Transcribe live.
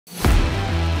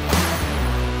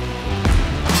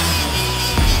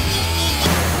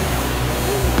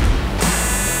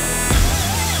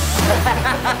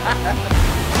What's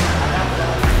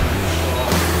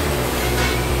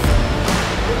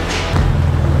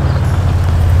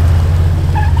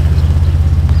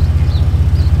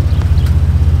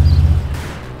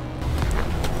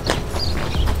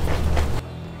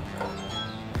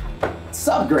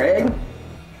up, Greg?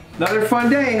 Another fun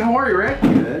day. How are you, Rick?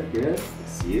 Good, good. Good to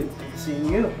see you. Good seeing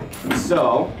you.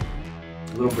 So,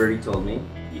 little birdie told me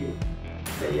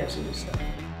that you actually do stuff.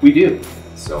 We do.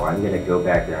 So I'm gonna go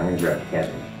back there. I'm gonna grab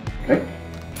Kevin. Okay.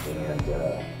 And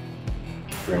we're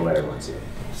gonna let everyone see it.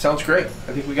 Sounds great.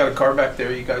 I think we got a car back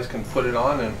there. You guys can put it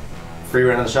on and Free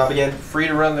run of the shop again? free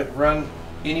to run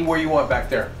anywhere you want back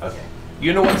there. Okay.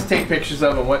 You know what to take pictures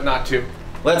of and what not to.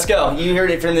 Let's go. You heard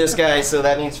it from this guy, so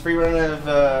that means free run of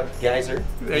Geiser.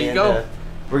 There you go.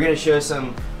 We're gonna show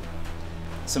some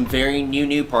very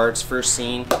new parts, first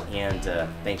seen, and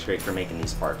thanks, Greg, for making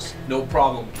these parts. No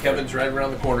problem. Kevin's right around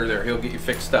the corner there. He'll get you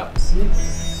fixed up.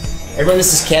 Everyone,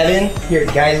 this is Kevin here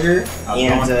at Geiser,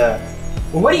 and well,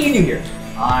 what do you do here?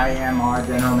 I am our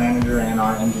general manager and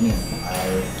our engineer.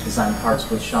 I design parts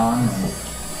with Sean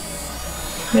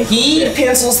and He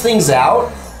pencils things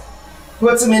out,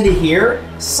 puts them into here,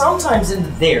 sometimes into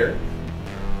there,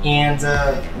 and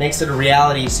makes it a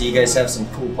reality so you guys have some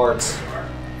cool parts for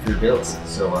your builds.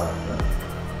 So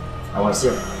I want to see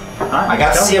them. I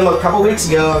got to see them a couple weeks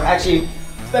ago. Actually,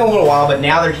 it's been a little while, but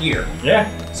now they're here. Yeah.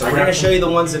 So we're going to show you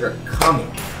the ones that are coming.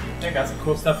 I got some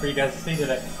cool stuff for you guys to see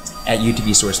today. At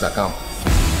utvsource.com.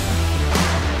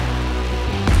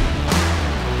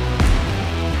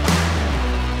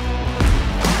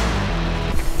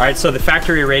 All right, so the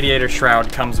factory radiator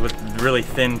shroud comes with really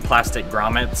thin plastic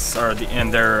grommets,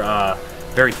 and they're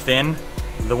very thin.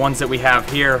 The ones that we have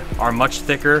here are much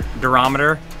thicker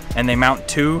durometer, and they mount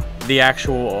to the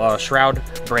actual shroud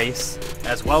brace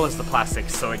as well as the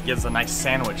plastic, so it gives a nice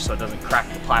sandwich so it doesn't crack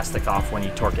the plastic off when you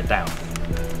torque it down.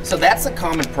 So that's a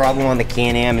common problem on the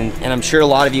Can-Am, and I'm sure a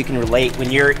lot of you can relate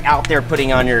when you're out there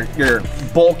putting on your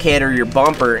bulkhead or your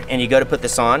bumper and you go to put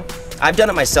this on. I've done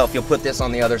it myself. You'll put this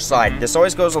on the other side. This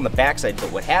always goes on the back side,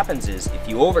 but what happens is if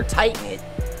you over tighten it,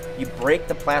 you break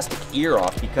the plastic ear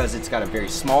off because it's got a very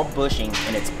small bushing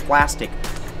and it's plastic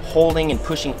holding and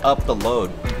pushing up the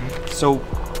load. So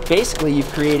basically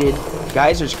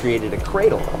Geiser's created a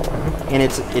cradle, and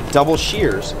it double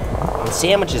shears and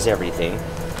sandwiches everything,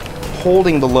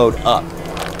 holding the load up.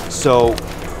 So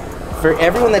for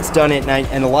everyone that's done it,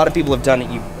 and a lot of people have done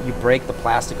it, you break the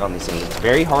plastic on these things. It's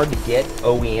very hard to get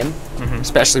OEM,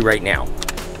 especially right now.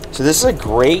 So this is a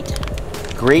great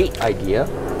idea.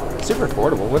 Super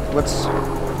affordable. What's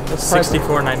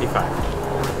 $64.95.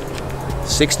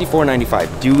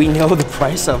 $64.95. Do we know the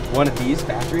price of one of these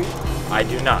factory? I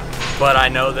do not, but I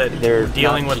know that They're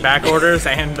dealing not with cheap. back orders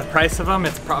and the price of them,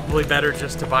 it's probably better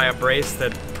just to buy a brace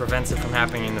that prevents it from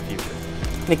happening in the future.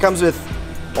 It comes with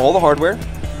all the hardware,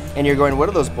 and you're going, what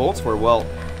are those bolts for? Well,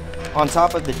 on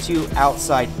top of the two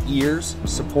outside ears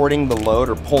supporting the load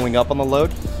or pulling up on the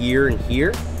load, here and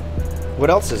here, what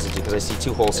else does it do? Because I see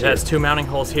two holes It here. has two mounting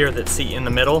holes here that seat in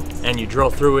the middle, and you drill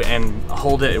through it and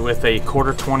hold it with a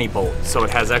 1/4 bolt, so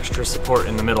it has extra support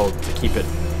in the middle to keep it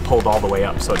pulled all the way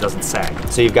up so it doesn't sag.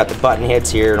 So you've got the button heads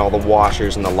here and all the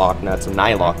washers and the lock nuts and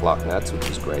nylock lock nuts, which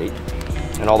is great.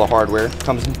 And all the hardware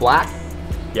comes in black?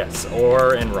 Yes,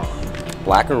 or in raw.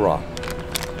 Black or raw.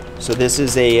 So this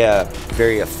is a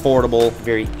very affordable,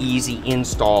 very easy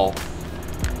install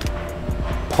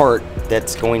part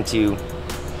that's going to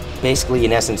basically,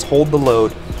 in essence, hold the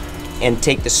load and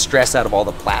take the stress out of all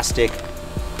the plastic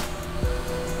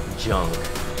junk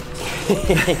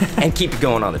and keep it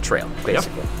going on the trail,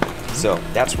 basically. Yep. So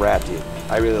that's rad, dude.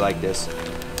 I really like this.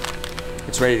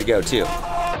 It's ready to go, too.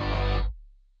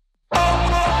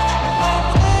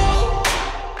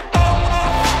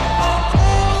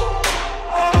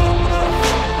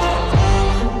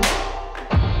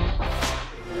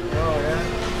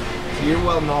 You're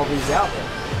welding all these out then.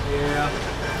 Yeah.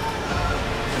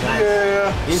 Nice.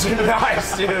 Yeah. These are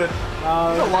nice, dude. It's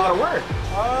a lot of work.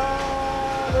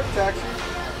 They're taxi.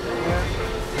 Yeah.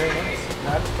 Very nice.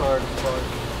 That's hard. That's where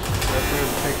to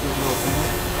take these little things.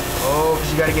 Oh, because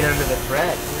you got to get under the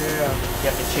thread. Yeah. You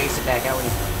have to chase it back out when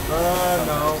you...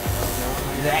 No.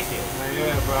 Exactly.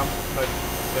 Yeah, but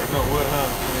there's no wood, huh?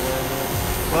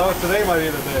 Yeah. Well, today might be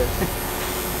the day.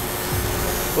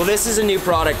 Well, this is a new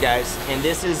product, guys, and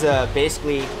this is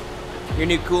basically your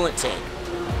new coolant tank.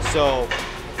 So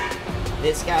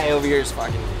this guy over here is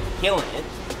fucking killing it.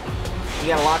 You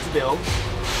got a lot to build.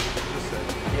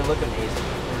 They look amazing.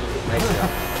 Nice job.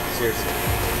 Seriously.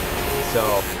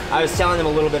 So I was telling them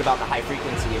a little bit about the high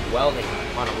frequency of welding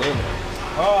on aluminum.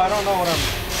 Oh, I don't know what I'm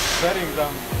settings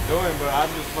I'm doing, but I'm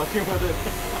just fucking with it.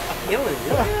 Killing it.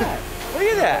 Look at that. Look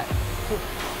at that.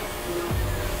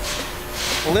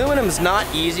 Aluminum's not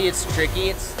easy, it's tricky,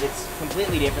 it's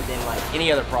completely different than like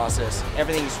any other process.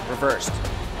 Everything's reversed,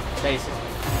 basically.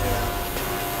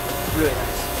 Yeah. Really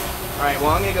nice. All right,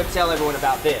 well I'm gonna go tell everyone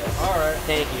about this. All right.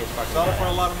 Thank you. Sell it for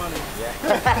a lot of money.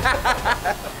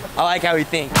 Yeah. I like how he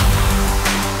thinks.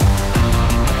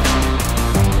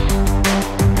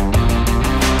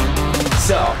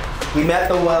 So, we met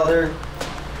the welder.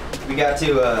 We got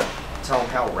to tell him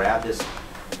how rad this.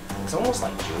 It's almost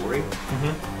like jewelry.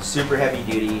 Super heavy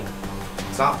duty.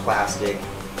 It's not plastic.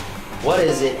 What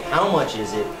is it? How much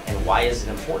is it? And why is it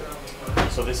important?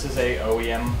 So this is a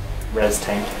OEM res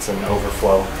tank. It's an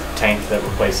overflow tank that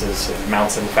replaces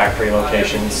mounts in factory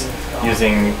locations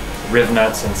using riv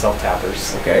nuts and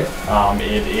self-tappers. Okay.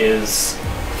 It is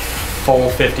full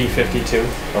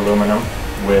 50-52 aluminum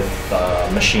with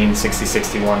machine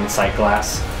 6061 sight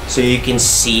glass. So you can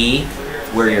see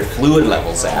where your fluid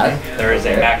level's at. There is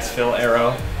a max fill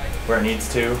arrow where it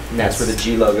needs to. And that's where the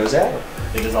G logo's at.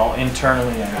 It is all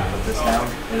internally, I'm gonna put this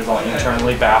down, it is all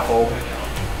internally baffled.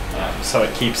 So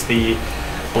it keeps the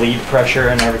bleed pressure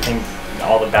and everything,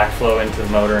 all the backflow into the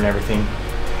motor and everything.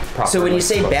 So when you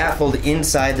say baffled,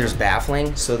 inside there's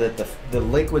baffling so that the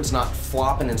liquid's not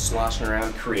flopping and sloshing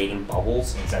around creating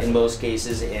bubbles in most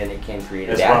cases, and it can create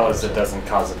a vacuum. As well as it doesn't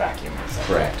cause a vacuum.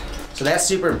 Correct. So that's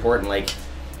super important. Like,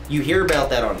 you hear about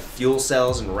that on fuel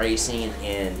cells and racing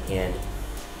and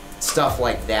stuff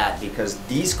like that, because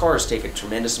these cars take a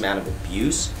tremendous amount of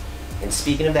abuse. And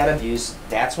speaking of that abuse,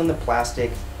 that's when the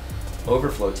plastic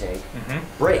overflow tank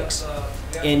breaks.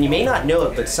 And you may not know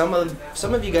it, but some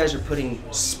of you guys are putting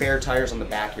spare tires on the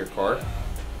back of your car,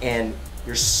 and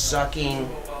you're sucking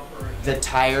the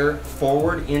tire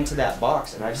forward into that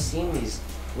box. And I've seen these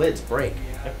lids break.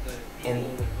 And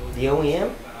the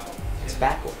OEM, it's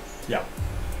backward. Yeah.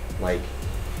 Like,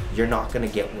 you're not gonna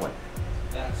get one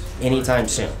anytime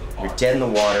soon. You're dead in the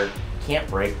water. Can't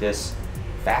break this.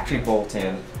 Factory bolt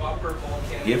in.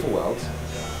 Beautiful welds.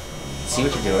 See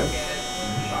what you're doing.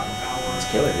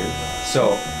 It's killer, dude.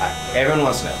 So everyone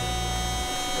wants to know,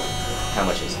 how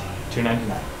much is it?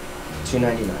 $299.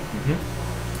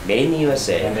 $299. Made in the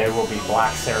USA. And they will be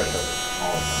black Cerakote.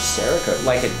 All of them. Cerakote,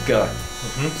 like a gun.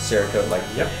 Cerakote, like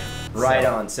Yep. Right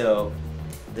on. So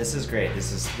this is great.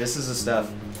 This is the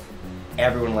stuff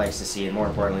everyone likes to see, and more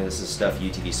importantly, this is stuff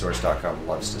UTVsource.com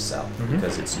loves to sell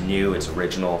because it's new, it's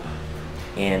original,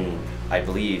 and I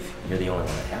believe you're the only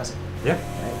one that has it. Yeah,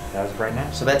 that was right now.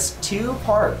 So that's 2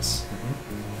 parts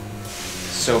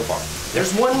so far.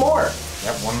 There's one more.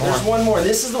 Yep, one more. There's one more.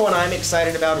 This is the one I'm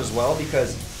excited about as well,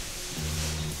 because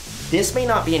this may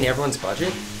not be in everyone's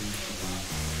budget,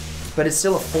 but it's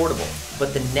still affordable.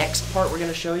 But the next part we're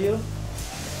going to show you,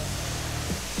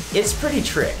 it's pretty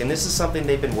trick, and this is something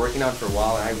they've been working on for a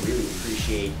while, and I really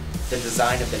appreciate the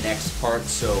design of the next part.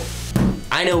 So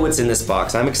I know what's in this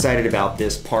box. I'm excited about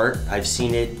this part. I've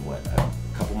seen it, what, a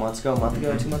couple months ago, a month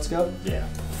ago, 2 months ago? Yeah.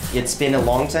 It's been a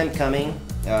long time coming.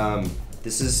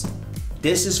 This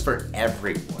is for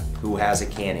everyone who has a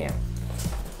Can-Am.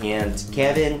 And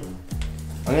Kevin,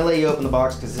 I'm gonna let you open the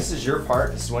box because this is your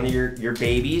part. This is one of your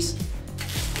babies.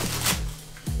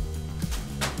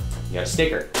 You got a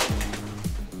sticker.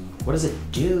 What does it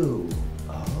do?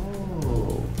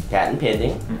 Oh, patent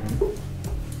pending.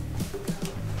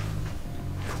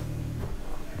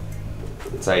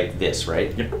 It's like this,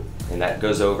 right? Yep. And that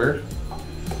goes over.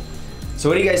 So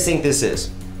what do you guys think this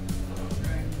is?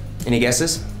 Any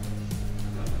guesses?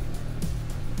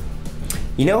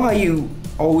 You know how you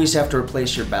always have to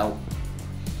replace your belt?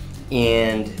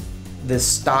 And the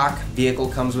stock vehicle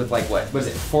comes with like what was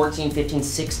it, 14, 15,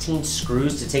 16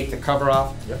 screws to take the cover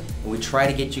off? Yep. And we try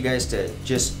to get you guys to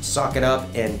just sock it up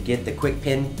and get the quick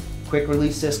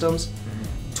release systems,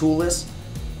 toolless.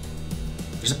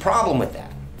 There's a problem with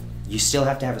that. You still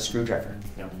have to have a screwdriver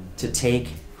to take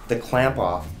the clamp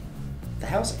off the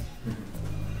housing.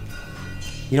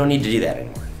 You don't need to do that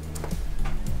anymore.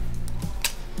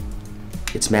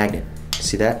 It's magnet.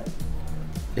 See that?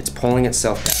 It's pulling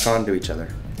itself back onto each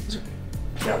other.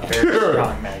 Yeah, very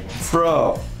strong magnets.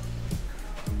 Bro,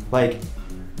 like,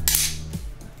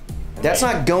 that's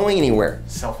not going anywhere.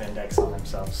 Self-index on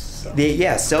themselves. So.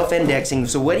 Yeah, self-indexing.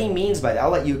 So what he means by that, I'll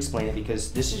let you explain it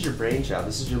because this is your brainchild.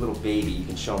 This is your little baby. You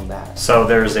can show him that. So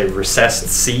there's a recessed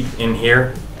seat in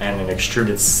here and an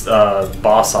extruded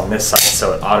boss on this side,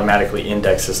 so it automatically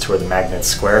indexes to where the magnet's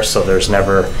square, so there's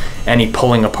never any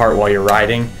pulling apart while you're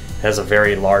riding. It has a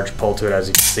very large pull to it, as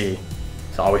you can see.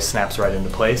 It always snaps right into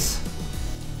place.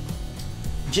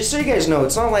 Just so you guys know,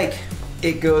 it's not like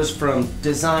it goes from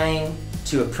design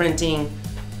to a printing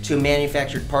to a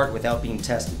manufactured part without being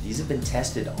tested. These have been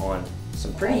tested on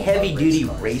some pretty heavy-duty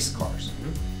race cars.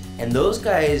 And those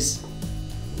guys,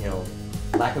 you know,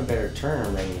 lack of a better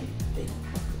term, I mean,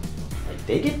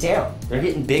 they get down. They're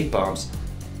getting big bumps,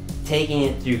 taking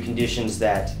it through conditions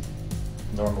that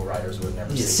Normal riders would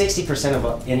never see. 60%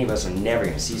 of any of us are never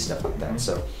gonna see stuff like that.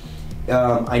 So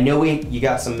I know you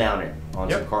got some mounted on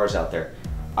some cars out there.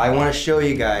 I wanna show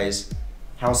you guys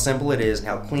how simple it is and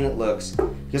how clean it looks.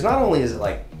 Because not only does it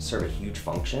like serve a huge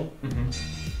function,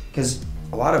 because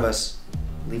a lot of us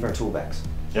leave our tool bags.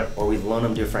 Or we loan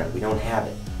them to a friend. We don't have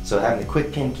it. So having the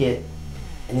quick pin kit,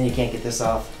 and then you can't get this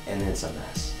off, and then it's a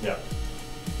mess.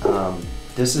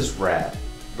 This is rad.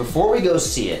 Before we go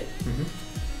see it,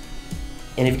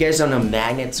 and if you guys don't know,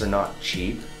 magnets are not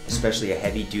cheap, especially a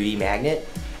heavy duty magnet.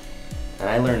 And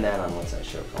I learned that on what's that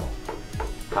show called?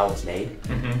 How It's Made.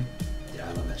 Yeah,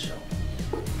 I love that show.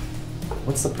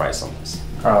 What's the price on this?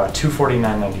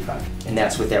 $249.95. And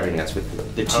that's with everything. That's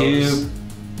with the tube,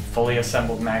 fully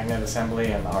assembled magnet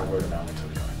assembly, and the hardware to mount it to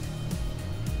the car.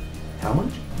 How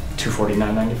much?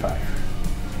 $249.95.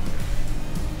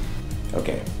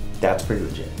 Okay, that's pretty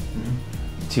legit.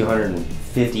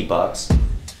 250 bucks.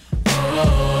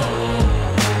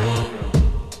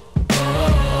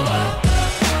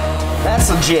 That's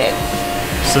legit.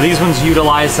 So these ones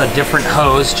utilize a different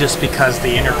hose just because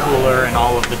the intercooler and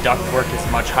all of the ductwork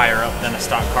is much higher up than a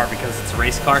stock car because it's a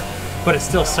race car, but it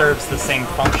still serves the same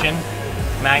function.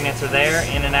 Magnets are there,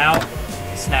 in and out,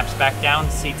 snaps back down,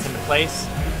 seats into place,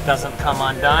 doesn't come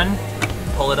undone,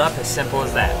 pull it up, as simple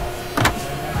as that.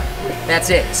 That's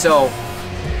it. So,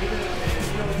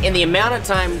 in the amount of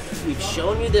time we've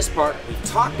shown you this part, we've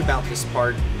talked about this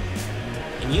part,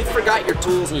 and you forgot your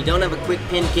tools and you don't have a quick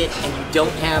pin kit and you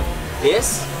don't have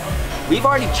this, we've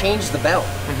already changed the belt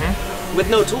with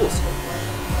no tools,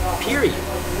 period.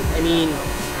 I mean,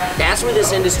 that's where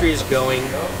this industry is going.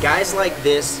 Guys like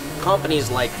this,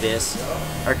 companies like this,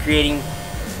 are creating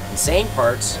insane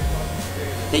parts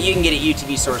that you can get at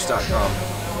utvsource.com.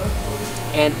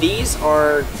 And these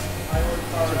are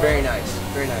very nice,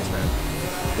 man.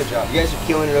 Good job. You guys are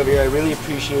killing it over here. I really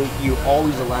appreciate you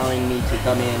always allowing me to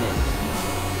come in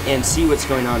and see what's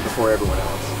going on before everyone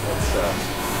else.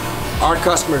 That's, our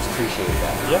customers appreciate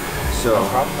that. So, no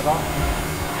problem at all.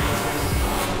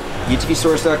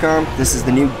 utvsource.com. This is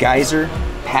the new Geiser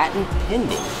patent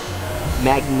pending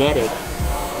magnetic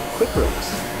quick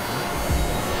release.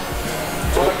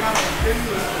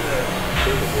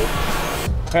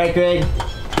 All right, Greg.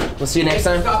 We'll see you next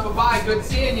time. Stopping by. Good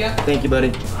seeing you. Thank you,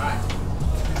 buddy.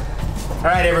 All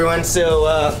right, everyone. So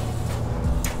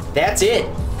that's it.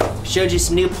 Showed you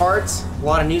some new parts, a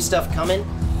lot of new stuff coming.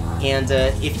 And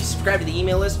if you subscribe to the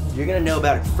email list, you're gonna know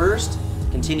about it first.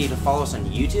 Continue to follow us on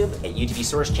YouTube at UTV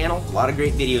Source channel. A lot of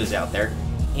great videos out there.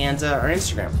 And our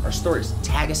Instagram, our stories.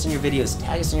 Tag us in your videos,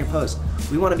 tag us in your posts.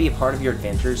 We wanna be a part of your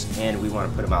adventures and we wanna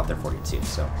put them out there for you too.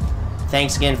 So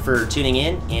thanks again for tuning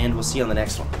in and we'll see you on the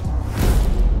next one.